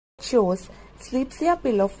chose Sleepsia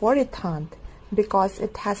pillow for Ithant because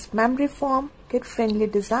it has memory foam, kid-friendly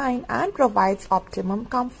design and provides optimum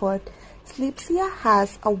comfort. Sleepsia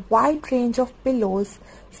has a wide range of pillows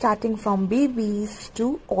starting from babies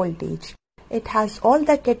to old age. It has all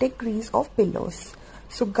the categories of pillows.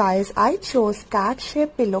 So guys, I chose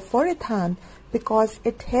cat-shaped pillow for Ithant because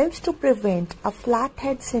it helps to prevent a flat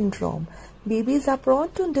head syndrome. Babies are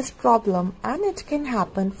prone to this problem and it can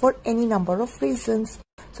happen for any number of reasons.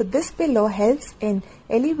 So this pillow helps in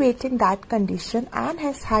alleviating that condition and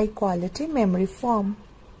has high quality memory foam.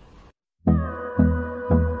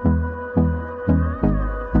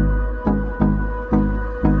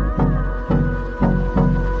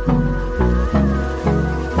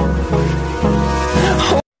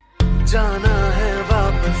 जाना है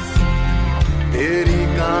वापस तेरी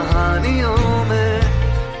कहानियों में,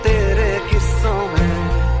 तेरे किस्सों में,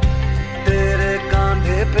 तेरे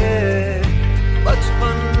कांधे पे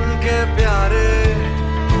बचपन के प्यारे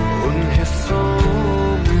उन हिस्सों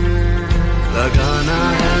में, लगाना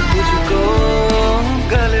है तुझको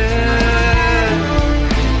गले।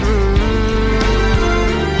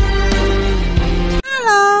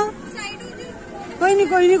 हेलो,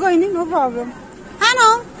 कोई नहीं, no problem. Hello,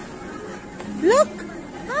 look,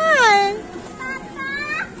 hi.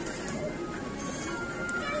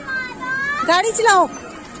 गाड़ी चलाओ,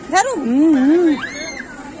 धरो।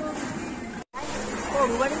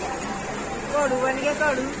 कोड़ू बन गया,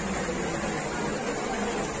 कोड़ू।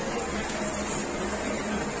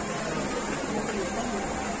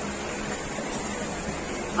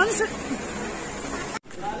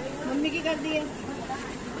 मम्मी की कर दी है।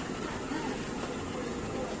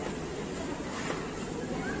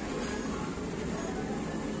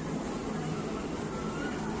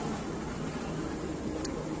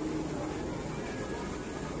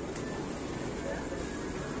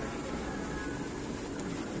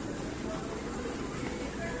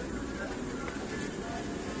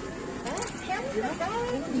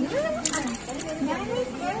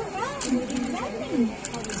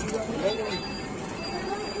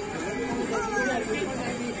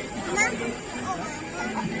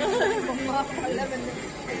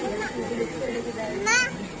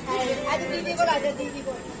 दीदी को ला जा, दीदी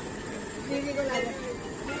को ला जा।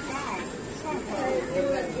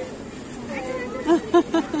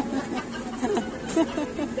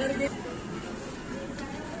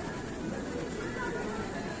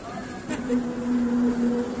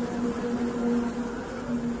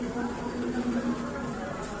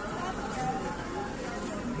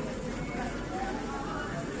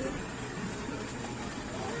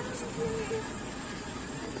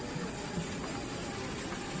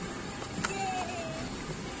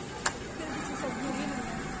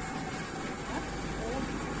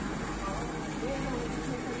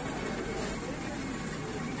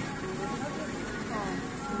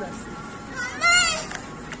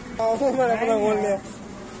 अपना बोल लिया।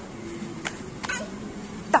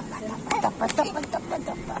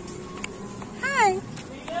 हाय,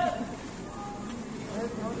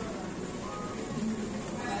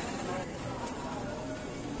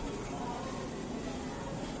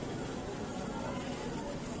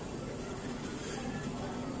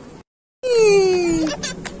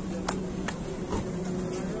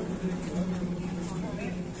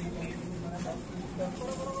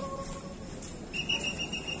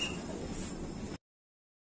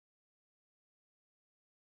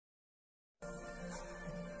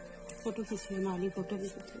 फोटो खींचिए, नाली फोटो भी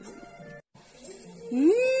खींचिए।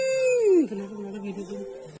 बना वीडियो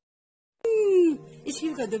इसकी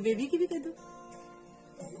भी कर दो, बेबी की भी कर दो।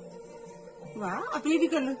 वाह, अपनी भी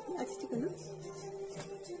कर लो, अच्छी कर लो।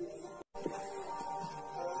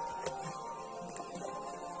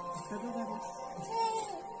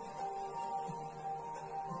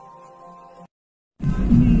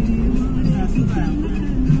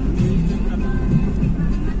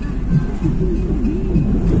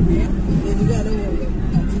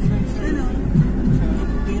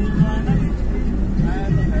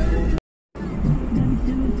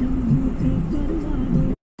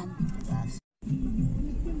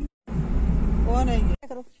 कौन है?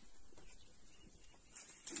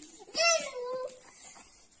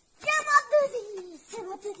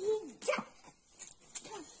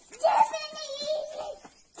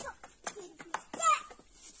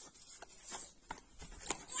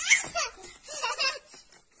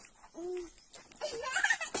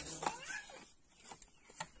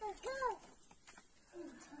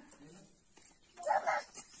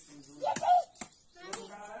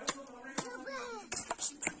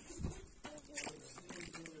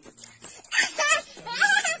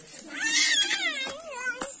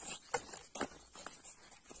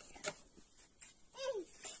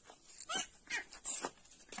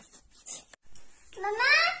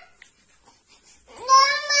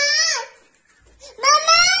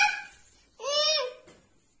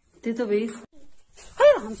 जाती तो भाई।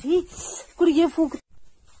 राम जी कुड़िए फूक।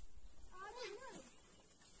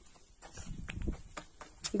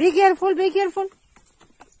 Be careful be careful.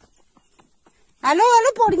 Hello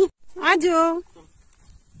hello Pauri आ जाओ।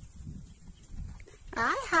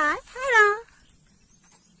 हाय हाय हेलो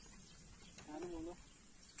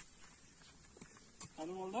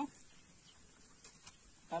हेलो बोल दो।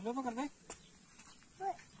 हेलो तो कर दे।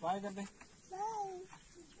 बाय कर दे।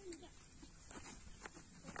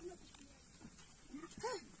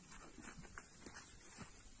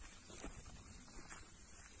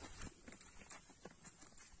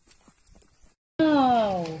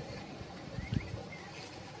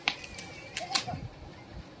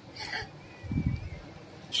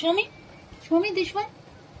 Show me this one.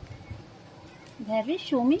 Dhairavi,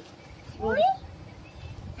 show me.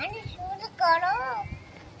 आणि शोध करो.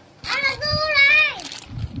 आणि दूर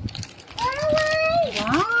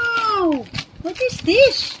Wow, what is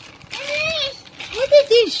this? What is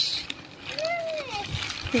this?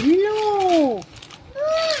 Pillow.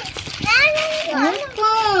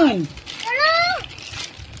 Open.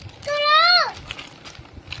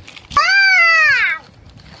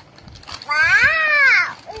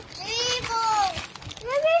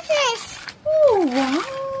 Oh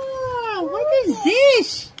wow, what is this?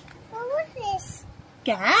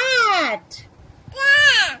 Cat.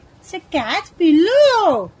 It's a cat's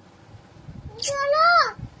pillow.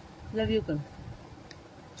 Love you, come.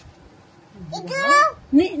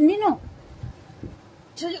 Nino.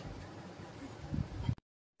 चलो.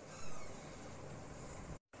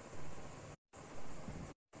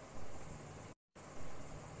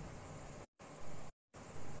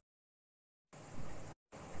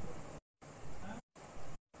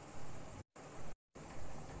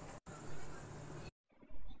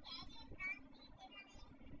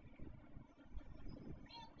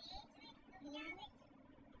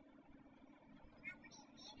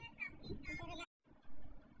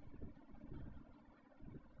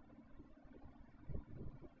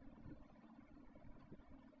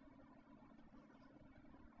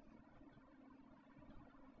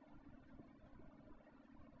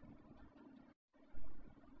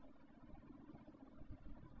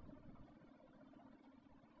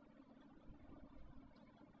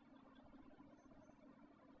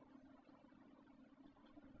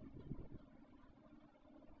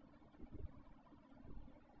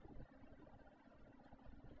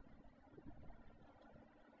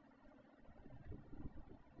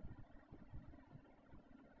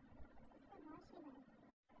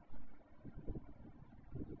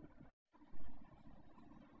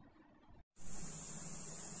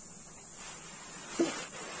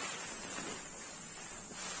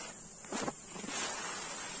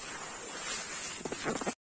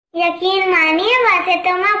 यकीन मानिए वैसे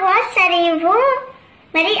तो मैं बहुत शरीफ हूँ.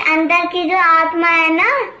 मेरी अंदर की जो आत्मा है ना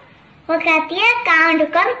वो कहती है कांड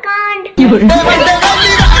कर कांड.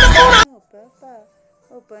 Papa,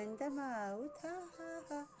 open the mouth, ha ha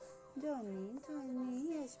ha. Johnny, Johnny,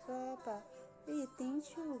 yes, Papa. Eating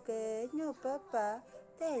sugar, no, Papa.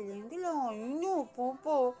 Telling the line, no,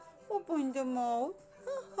 Papa. Open the mouth,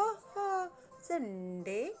 ha ha ha.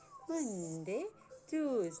 Sunday, Monday,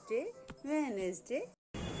 Tuesday, Wednesday.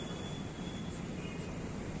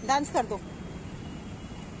 Dance कर दो.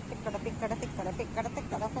 टिक्कड़ा टिक्कड़ा टिक्कड़ा टिक्कड़ा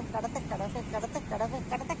टिक्कड़ा टिक्कड़ा टिक्कड़ा टिक्कड़ा टिक्कड़ा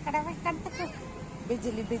टिक्कड़ा टिक्कड़ा टिक्कड़ा.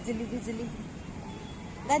 बिजली बिजली बिजली.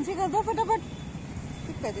 Dance कर दो फटाफट.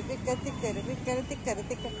 टिक्कर टिक्कर टिक्कर टिक्कर टिक्कर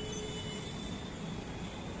टिक्कर.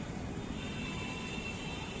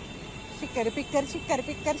 शिकर picker शिकर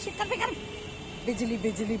picker शिकर picker. बिजली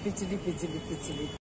बिजली बिजली बिजली बिजली.